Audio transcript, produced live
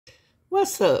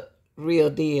What's up, real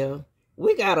deal?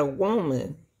 We got a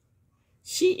woman.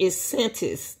 She is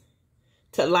sentenced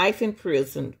to life in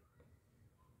prison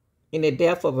in the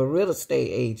death of a real estate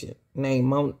agent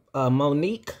named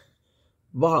Monique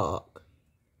Baugh.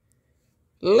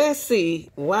 Let's see,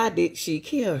 why did she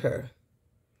kill her?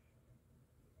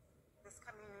 This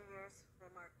coming New Year's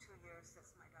will mark 2 years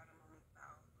since my daughter Monique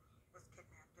Baugh was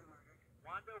kidnapped and murdered.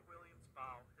 Wanda Williams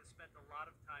Baugh has spent a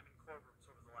lot of time in courtrooms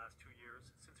over the last 2 years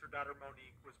since her daughter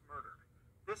Monique was murdered.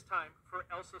 This time for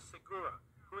Elsa Sequra,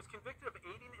 who was convicted of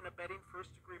aiding and abetting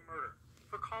first-degree murder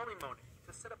for calling Monique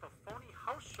to set up a phony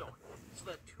house showing so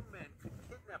that 2 men could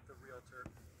kidnap the realtor,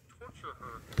 torture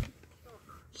her, and kill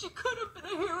her. She could have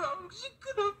been a hero. She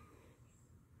could have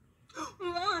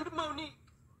warned Monique.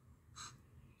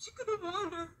 She could have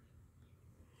warned her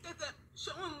that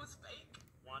showing was fake.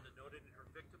 Wanda noted in her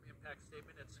victim impact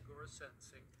statement at Sequra's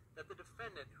sentencing that the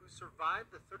defendant, who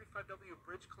survived the 35W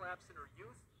bridge collapse in her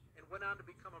youth and went on to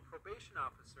become a probation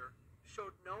officer,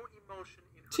 showed no emotion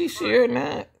in her She sure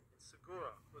not.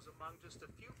 Sequra was among just a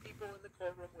few people in the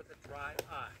courtroom with a dry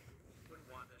eye when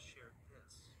Wanda shared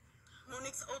this.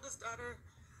 Monique's oldest daughter,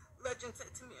 Legend,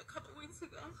 said to me a couple weeks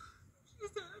ago,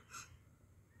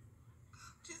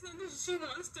 she said that she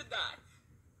wants to die.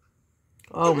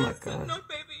 Oh and my I said, God. no,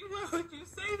 baby, why would you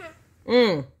say that?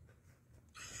 Mm.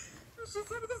 She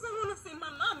said, because I want to see my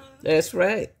mommy. That's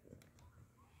right.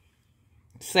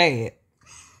 Say it.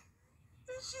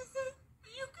 And she said,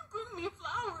 you can bring me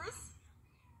flowers.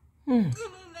 Hmm. And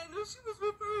then I knew she was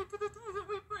referring to the time that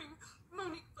we bring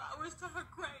Monique flowers to her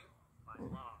grave. By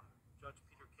law, Judge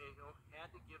Peter Cahill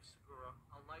had to give Sequra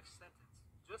a life sentence,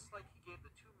 just like he gave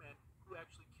the 2 men who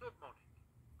actually killed Monique.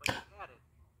 But he added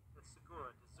that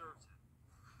Sequra deserves it.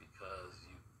 Because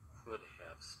you could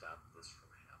have stopped this from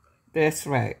happening. That's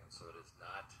right. So it is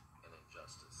not an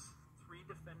injustice. 3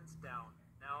 defendants down.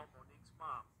 Now Monique's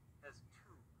mom has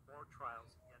 2 more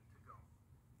trials yet to go.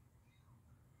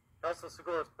 Elsa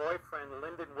Sequra's boyfriend,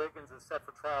 Lyndon Wiggins, is set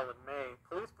for trial in May.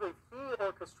 Police believe he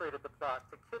orchestrated the plot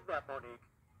to kidnap Monique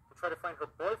to try to find her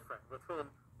boyfriend, with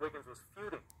whom Wiggins was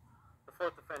feuding. The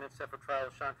 4th defendant set for trial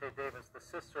is Shantae Davis, the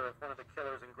sister of one of the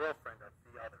killers and girlfriend of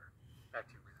the other. Back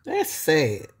to you, Rita. That's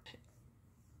sad.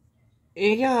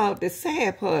 And y'all, the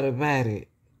sad part about it,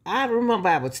 I remember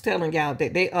I was telling y'all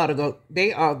that they are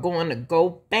going to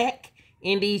go back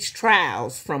in these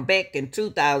trials from back in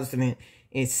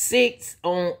 2006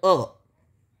 on up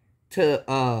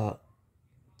to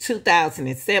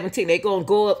 2017. They're going to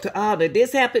go up to all of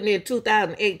this happened in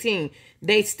 2018.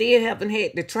 They still haven't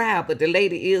had the trial, but the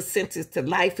lady is sentenced to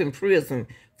life in prison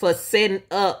for setting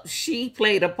up. She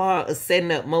played a part of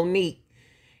setting up Monique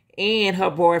and her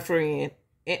boyfriend.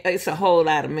 It's a whole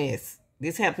lot of mess.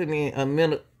 This happened in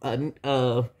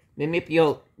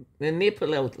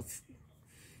manipulators.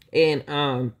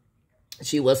 And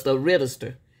she was the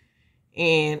realtor.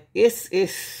 And it's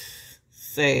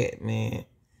sad, man.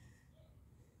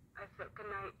 I said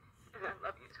goodnight, and I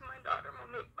love you to my daughter,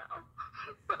 Monique Baugh,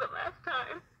 for the last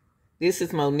time. This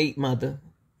is Monique, mother.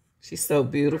 She's so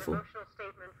beautiful. An emotional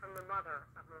statement from the mother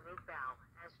of Monique Baugh,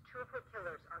 as 2 of her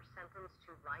killers are sentenced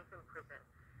to life in prison.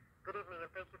 Good evening, and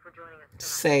thank you for joining us tonight.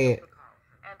 Sad.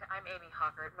 And I'm Amy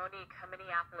Hockert. Monique, a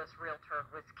Minneapolis realtor,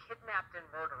 was kidnapped and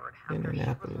murdered after she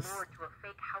was lured to a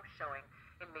fake house showing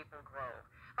in Maple Grove.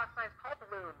 Fox 9's Paul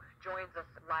Bloom joins us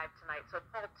live tonight. So,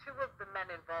 Paul, 2 of the men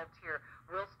involved here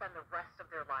will spend the rest of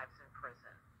their lives in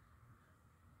prison.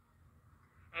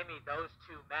 Amy, those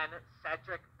 2 men,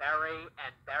 Cedric Berry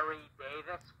and Barry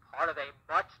Davis, part of a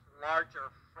much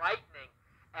larger, frightening,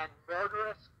 and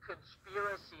murderous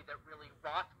conspiracy that really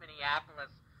rocked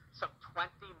Minneapolis some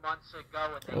 20 months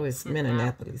ago. And it's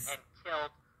Minneapolis. And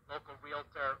killed local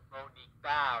realtor Monique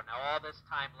Baugh. Now, all this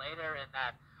time later, in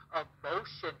that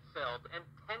emotion-filled and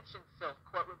tension-filled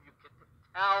courtroom, you can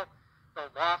tell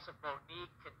the loss of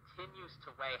Monique continues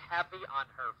to weigh heavy on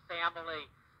her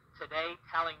family. Today,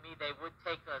 telling me they would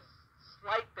take a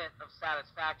slight bit of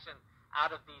satisfaction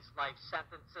out of these life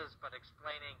sentences, but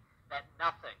explaining that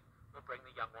nothing will bring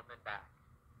the young woman back.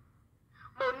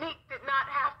 Monique did not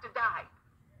have to die.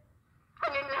 I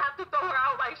didn't have to throw her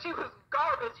out like she was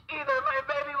garbage either. My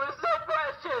baby was so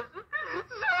precious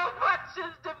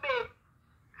to me.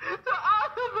 To all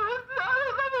of us,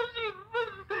 she was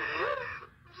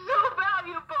so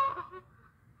valuable.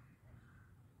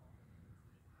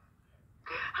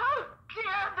 How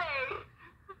dare they?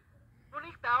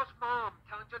 Monique Baugh's mom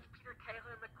telling Judge Peter Cahill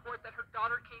in the court that her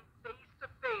daughter came face to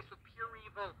face with pure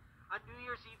evil on New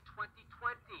Year's Eve 2020.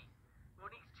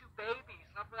 Monique's 2 babies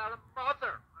left without a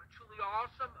mother. A truly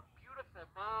awesome, beautiful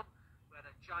mom who had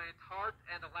a giant heart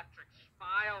and electric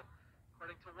smile.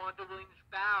 According to Wanda Williams'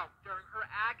 out during her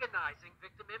agonizing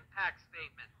victim impact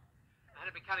statement. The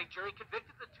Hennepin County jury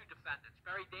convicted the two defendants,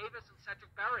 Barry Davis and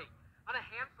Cedric Berry, on a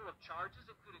handful of charges,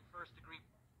 including first-degree.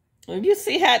 You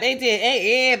see how they did?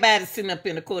 Everybody sitting up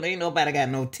in the court. Ain't nobody got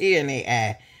no tear in their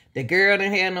eye. The girl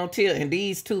didn't have no tear, and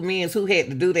these two men who had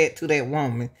to do that to that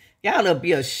woman. Y'all will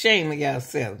be ashamed of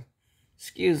yourself.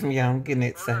 Excuse me, y'all. I'm getting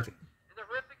excited. And the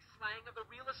horrific slaying of the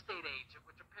real estate agent,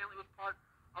 which apparently was part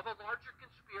of a larger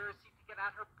conspiracy to get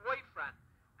at her boyfriend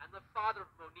and the father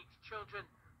of Monique's children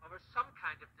over some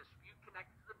kind of dispute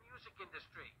connected to the music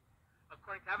industry.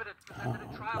 According to evidence presented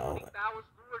at trial, Monique Baugh was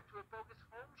lured to a bogus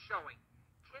home showing,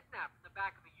 kidnapped in the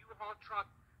back of a U-Haul truck,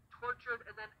 tortured,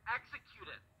 and then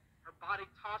executed. Her body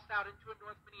tossed out into a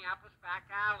North Minneapolis back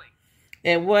alley.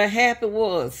 And what happened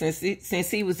was, since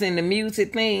he was in the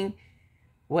music thing,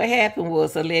 what happened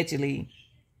was, allegedly,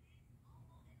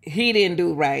 he didn't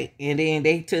do right, and then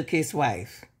they took his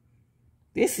wife.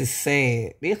 This is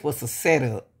sad. This was a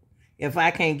setup. If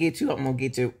I can't get you, I'm going to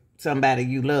get you somebody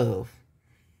you love.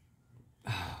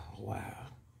 Oh, wow.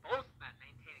 Both men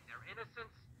maintaining their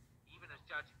innocence, even as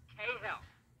Judge Cahill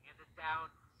handed down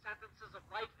sentences of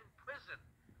life in prison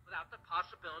without the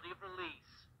possibility of release.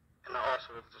 And I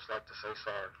also would just like to say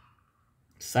sorry.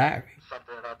 Sorry.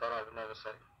 Something that I thought I would never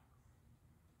say.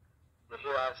 But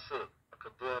here I sit, a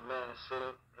condemned man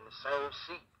sitting in the same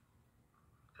seat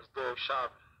as Derek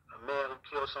Chauvin, a man who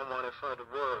killed someone in front of the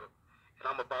world. And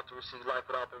I'm about to receive life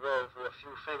without parole for a few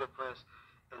fingerprints.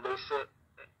 And they said,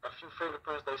 a few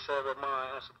fingerprints they said were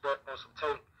mine on some tape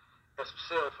and some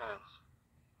cell phones.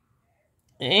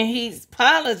 And he's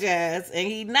apologized, and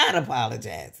he's not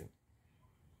apologizing.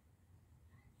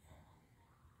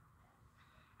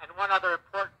 And one other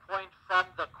important point from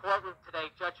the courtroom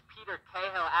today, Judge Peter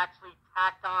Cahill actually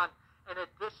tacked on an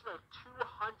additional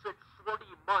 240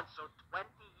 months, so 20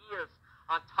 years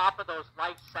on top of those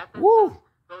life sentences. Woo.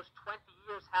 Those 20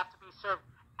 years have to be served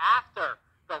after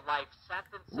the life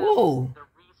sentences. Whoa. The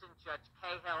reason Judge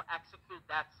Cahill executed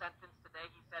that sentence today,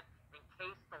 he said, in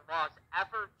case the laws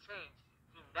ever change,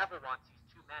 he never wants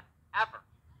these two men ever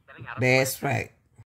getting out of prison. That's right.